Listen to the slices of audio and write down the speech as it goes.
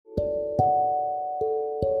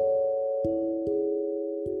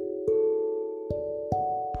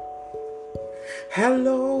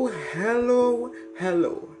Hello, hello,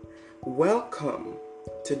 hello. Welcome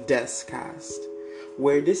to Deskcast,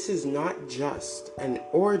 where this is not just an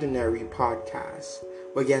ordinary podcast,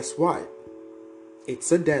 but guess what?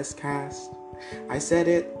 It's a Deskcast. I said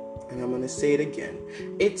it, and I'm gonna say it again.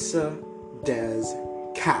 It's a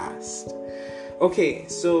Deskcast. Okay,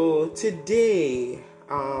 so today,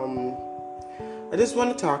 I just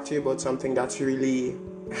want to talk to you about something that's really,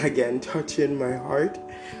 again, touching my heart.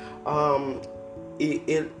 Um,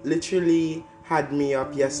 it literally had me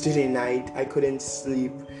up yesterday night. I couldn't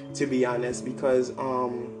sleep, to be honest, because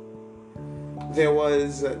there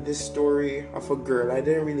was this story of a girl. I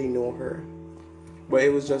didn't really know her, but it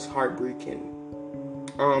was just heartbreaking.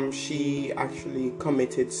 She actually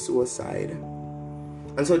committed suicide,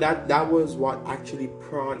 and so that was what actually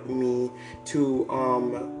prompted me to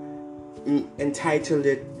entitle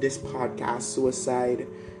this podcast "Suicide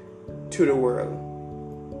to the World."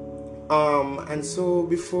 And so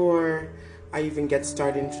before I even get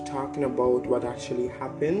started into talking about what actually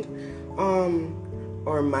happened,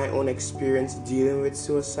 or my own experience dealing with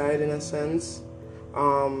suicide in a sense,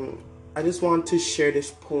 I just want to share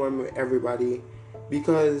this poem with everybody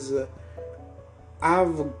because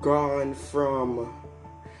I've gone from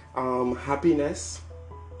happiness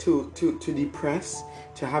to depress,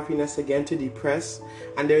 to happiness again, to depress.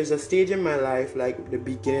 And there's a stage in my life, like the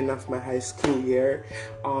beginning of my high school year,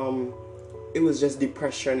 it was just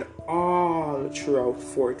depression all throughout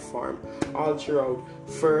fourth form, all throughout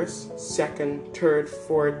first, second, third,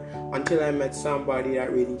 fourth, until I met somebody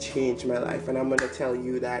that really changed my life. And I'm going to tell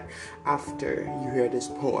you that after you hear this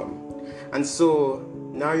poem. And so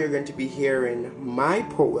now you're going to be hearing my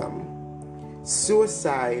poem,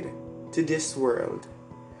 Suicide to This World,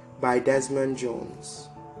 by Desmond Jones.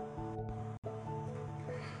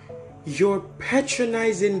 Your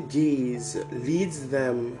patronizing gaze leads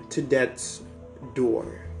them to death's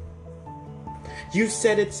door. You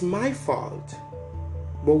said it's my fault,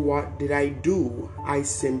 but what did I do? I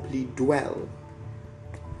simply dwell.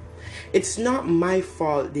 It's not my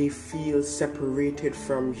fault they feel separated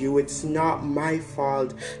from you. It's not my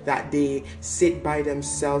fault that they sit by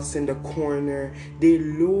themselves in the corner. They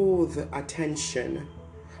loathe attention,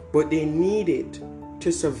 but they need it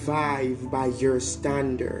to survive by your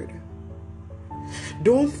standard.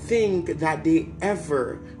 Don't think that they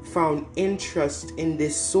ever found interest in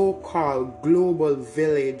this so-called global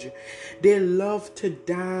village. They love to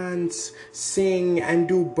dance, sing, and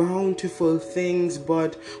do bountiful things,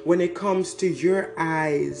 but when it comes to your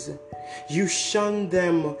eyes, you shun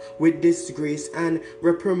them with disgrace and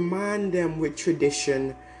reprimand them with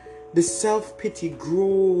tradition. The self-pity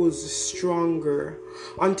grows stronger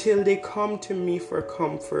until they come to me for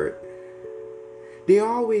comfort. They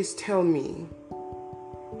always tell me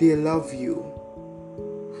they love you,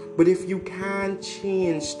 but if you can't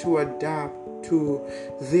change to adapt to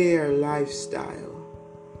their lifestyle,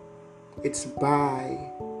 it's bye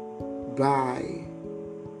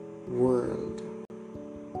world.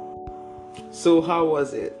 So how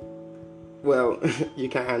was it? Well, you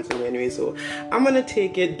can't answer me anyway, so I'm gonna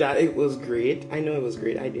take it that it was great. I know it was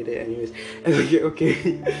great. I did it anyways.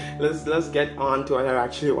 Okay. Let's get on to what I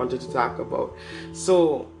actually wanted to talk about.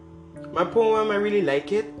 So, my poem, I really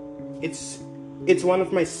like it. It's one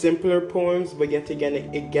of my simpler poems, but yet again,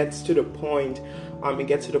 it gets to the point. It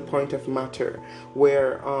gets to the point of matter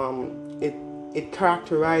where it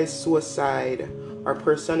characterizes suicide or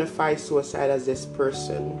personifies suicide as this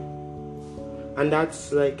person. And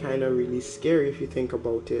that's like kind of really scary if you think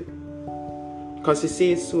about it. Because to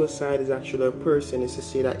say suicide is actually a person is to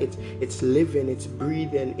say that it's living, it's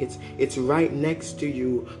breathing, it's right next to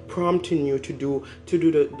you, prompting you to do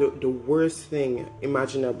the worst thing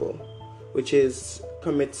imaginable, which is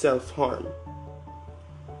commit self-harm.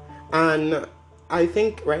 And I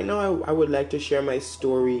think right now I would like to share my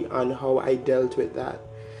story on how I dealt with that.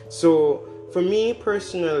 So for me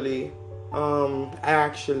personally, I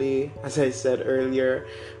actually, as I said earlier,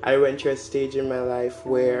 I went through a stage in my life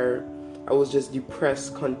where I was just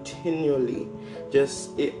depressed continually.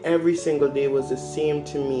 Every single day was the same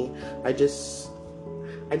to me. I just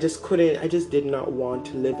did not want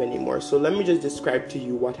to live anymore. So let me just describe to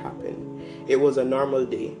you what happened. It was a normal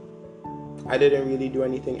day. I didn't really do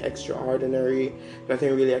anything extraordinary.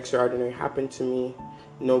 Nothing really extraordinary happened to me.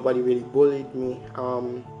 Nobody really bullied me.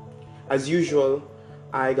 As usual,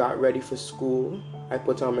 I got ready for school. I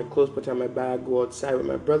put on my clothes, put on my bag, go outside with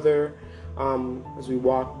my brother. As we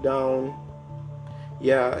walked down,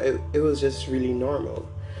 it was just really normal.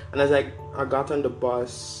 And as I got on the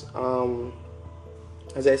bus,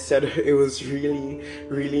 as I said, it was really,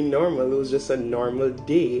 really normal. It was just a normal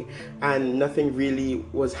day, and nothing really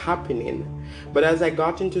was happening. But as I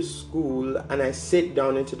got into school and I sit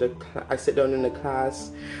down in the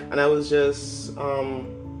class, and I was just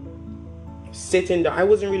sitting down. I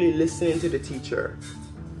wasn't really listening to the teacher.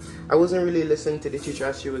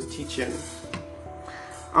 As she was teaching.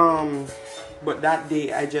 But that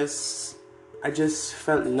day, I just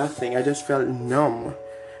felt nothing. I just felt numb.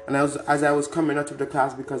 And as I was coming out of the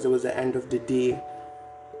class, because it was the end of the day,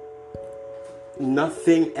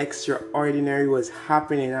 nothing extraordinary was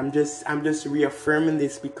happening. I'm just reaffirming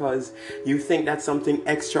this, because you think that something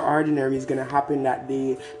extraordinary is gonna happen that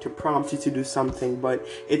day to prompt you to do something, but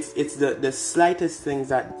it's the slightest things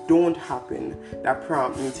that don't happen that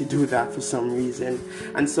prompt me to do that for some reason.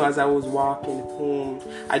 And so as I was walking home,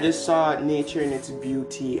 I just saw nature in its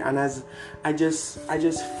beauty, and as I just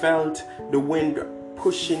felt the wind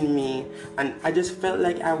pushing me, and I just felt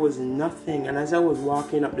like I was nothing. And as I was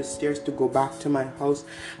walking up the stairs to go back to my house,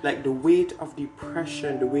 like the weight of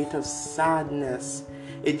depression, the weight of sadness,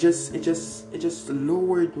 it just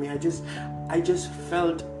lowered me. I just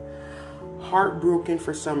felt heartbroken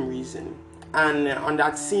for some reason. And on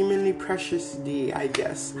that seemingly precious day, I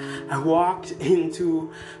guess, I walked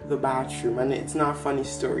into the bathroom, and it's not a funny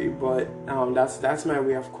story, but that's my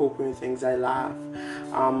way of coping with things. I laugh.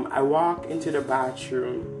 I walked into the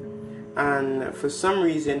bathroom, and for some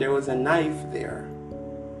reason there was a knife there.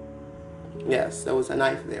 Yes, there was a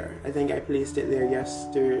knife there. I think I placed it there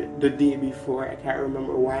the day before. I can't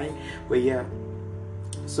remember why, but yeah.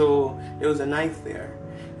 So there was a knife there,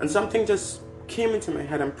 and something just came into my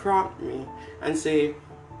head and prompted me and say,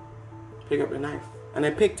 pick up the knife. And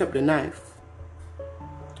I picked up the knife,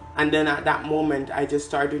 and then at that moment I just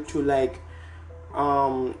started to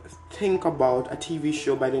think about a TV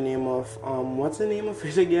show by the name of what's the name of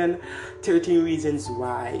it again? 13 Reasons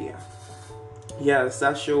Why. Yes,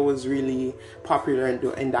 that show was really popular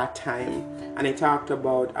in that time, and it talked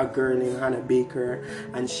about a girl named Hannah Baker,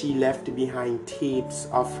 and she left behind tapes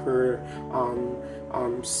of her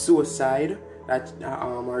suicide, that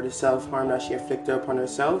or the self-harm that she inflicted upon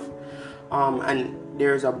herself. And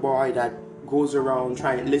there's a boy that goes around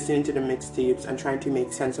listening to the mixtapes and trying to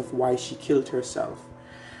make sense of why she killed herself.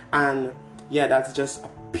 And yeah, that's just a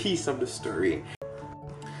piece of the story.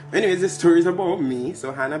 Anyways, the story is about me.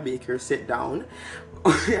 So Hannah Baker, sit down.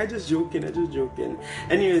 I just joking.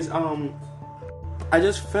 Anyways, I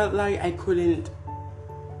just felt like I couldn't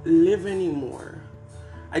live anymore.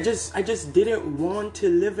 I just didn't want to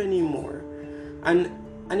live anymore. And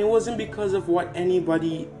it wasn't because of what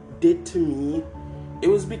anybody did to me. It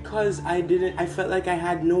was because I felt like I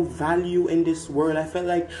had no value in this world. I felt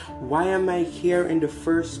like, why am I here in the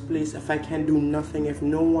first place if I can do nothing, if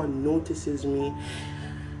no one notices me?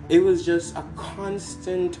 It was just a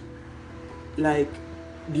constant,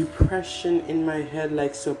 depression in my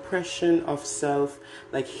head, suppression of self,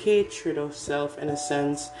 hatred of self in a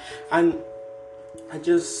sense. And I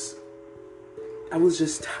was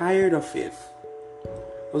just tired of it.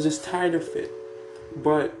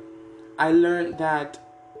 But I learned that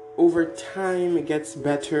over time it gets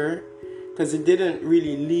better, because it didn't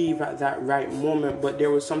really leave at that right moment, but there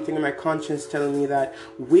was something in my conscience telling me that,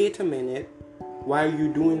 wait a minute, why are you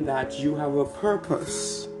doing that? You have a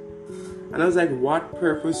purpose. And I was like, what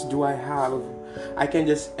purpose do I have? I can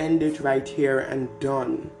just end it right here and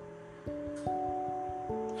done.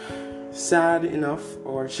 Sad enough,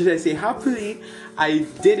 or should I say happily, I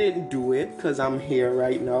didn't do it, because I'm here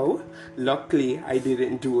right now. Luckily, I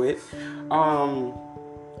didn't do it.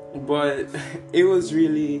 But it was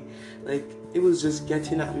really, it was just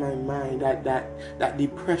getting at my mind, that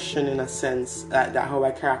depression in a sense, that how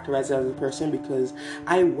I characterize as a person, because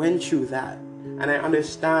I went through that, and I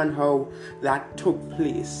understand how that took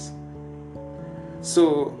place.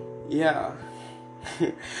 So, yeah.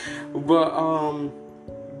 But,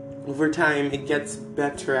 over time, it gets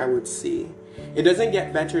better, I would say. It doesn't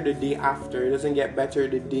get better the day after. It doesn't get better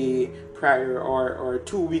the day prior, or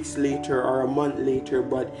 2 weeks later, or a month later.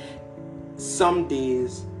 But some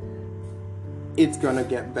days, it's gonna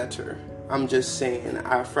get better. I'm just saying,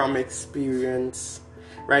 from experience.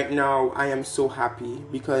 Right now, I am so happy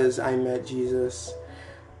because I met Jesus.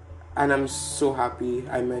 And I'm so happy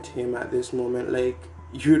I met him at this moment.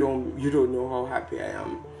 You don't know how happy I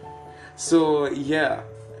am. So, yeah.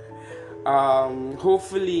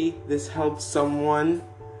 Hopefully this helps someone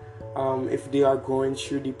if they are going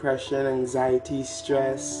through depression, anxiety,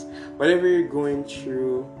 stress, whatever you're going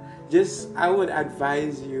through. I would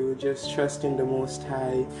advise you, just trust in the Most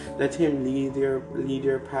High. Let him lead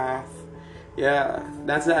your path. Yeah,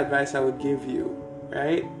 that's the advice I would give you,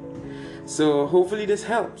 right? So hopefully this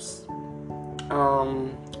helps.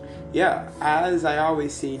 Yeah, as I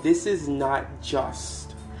always say, this is not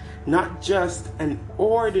just an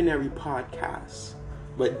ordinary podcast,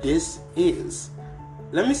 but this is,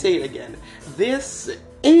 let me say it again, this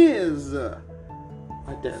is a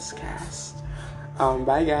Deskcast.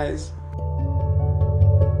 Bye guys.